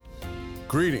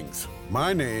Greetings.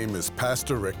 My name is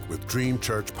Pastor Rick with Dream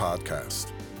Church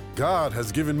Podcast. God has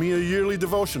given me a yearly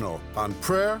devotional on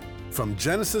prayer from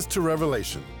Genesis to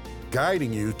Revelation,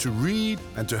 guiding you to read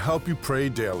and to help you pray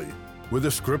daily, with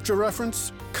a scripture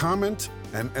reference, comment,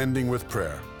 and ending with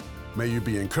prayer. May you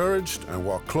be encouraged and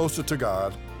walk closer to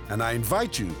God, and I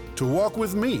invite you to walk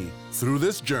with me through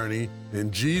this journey.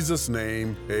 In Jesus'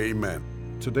 name, amen.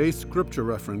 Today's scripture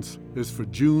reference is for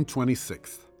June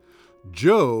 26th.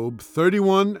 Job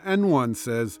 31:1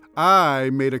 says, I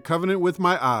made a covenant with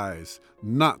my eyes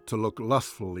not to look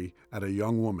lustfully at a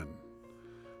young woman.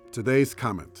 Today's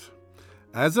comment.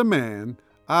 As a man,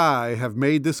 I have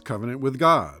made this covenant with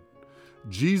God.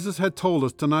 Jesus had told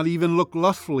us to not even look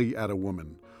lustfully at a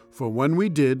woman, for when we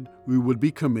did, we would be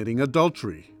committing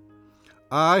adultery.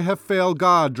 I have failed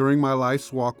God during my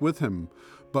life's walk with Him,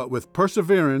 but with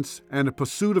perseverance and a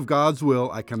pursuit of God's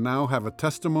will, I can now have a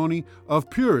testimony of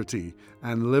purity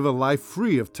and live a life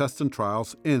free of tests and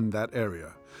trials in that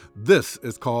area. This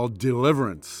is called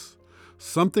deliverance,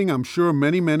 something I'm sure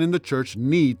many men in the church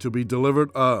need to be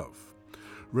delivered of.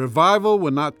 Revival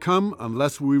will not come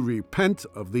unless we repent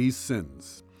of these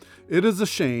sins. It is a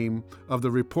shame of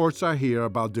the reports I hear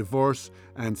about divorce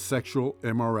and sexual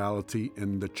immorality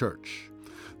in the church.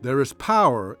 There is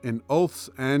power in oaths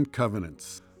and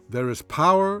covenants. There is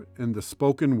power in the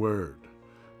spoken word,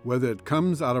 whether it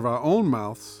comes out of our own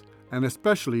mouths, and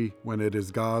especially when it is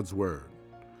God's word.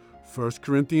 1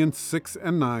 Corinthians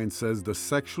 6:9 says the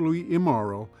sexually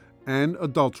immoral and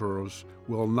adulterers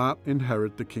will not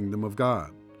inherit the kingdom of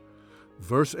God.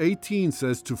 Verse 18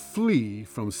 says to flee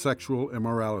from sexual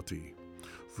immorality.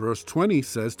 Verse 20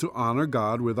 says to honor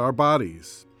God with our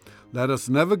bodies. Let us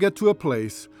never get to a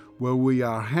place where we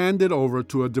are handed over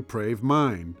to a depraved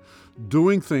mind,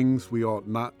 doing things we ought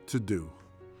not to do.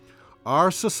 Our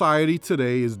society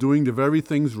today is doing the very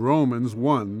things Romans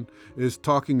 1 is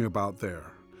talking about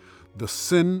there, the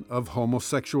sin of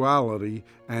homosexuality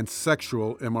and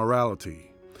sexual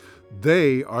immorality.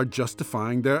 They are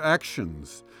justifying their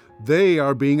actions. They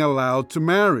are being allowed to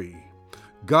marry.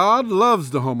 God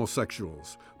loves the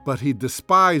homosexuals, but He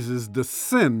despises the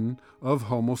sin of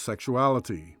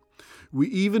homosexuality. We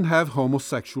even have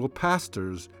homosexual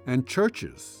pastors and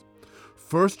churches.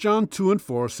 1 John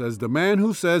 2:4 says, the man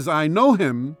who says, I know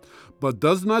him, but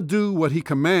does not do what he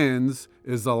commands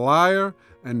is a liar,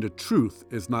 and the truth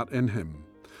is not in him.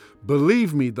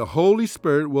 Believe me, the Holy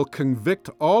Spirit will convict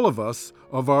all of us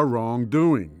of our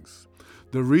wrongdoings.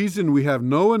 The reason we have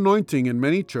no anointing in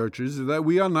many churches is that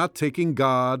we are not taking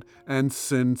God and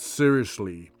sin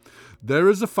seriously. There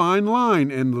is a fine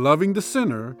line in loving the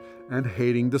sinner and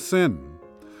hating the sin.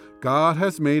 God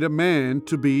has made a man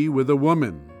to be with a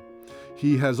woman.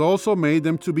 He has also made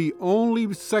them to be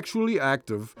only sexually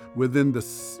active within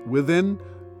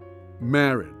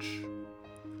marriage.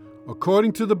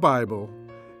 According to the Bible,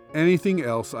 anything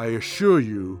else, I assure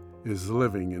you, is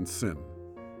living in sin.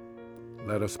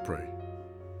 Let us pray.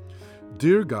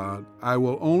 Dear God, I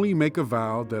will only make a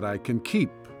vow that I can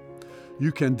keep.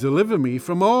 You can deliver me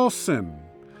from all sin.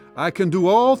 I can do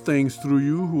all things through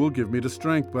you who will give me the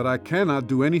strength, but I cannot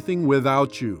do anything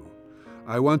without you.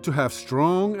 I want to have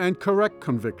strong and correct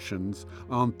convictions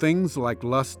on things like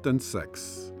lust and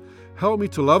sex. Help me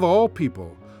to love all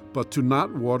people, but to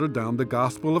not water down the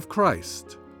gospel of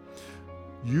Christ.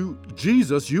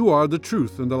 Jesus, you are the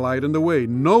truth and the light and the way.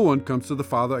 No one comes to the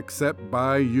Father except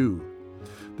by you.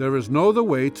 There is no other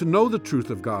way to know the truth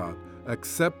of God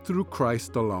except through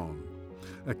Christ alone,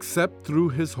 except through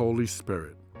His Holy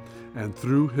Spirit, and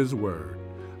through His Word.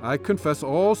 I confess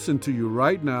all sin to you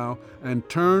right now and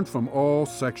turn from all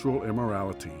sexual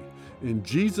immorality. In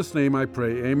Jesus' name I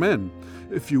pray, amen.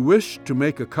 If you wish to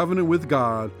make a covenant with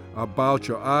God about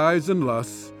your eyes and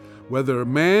lusts, whether a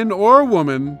man or a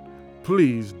woman,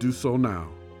 please do so now.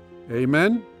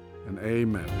 Amen and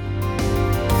amen.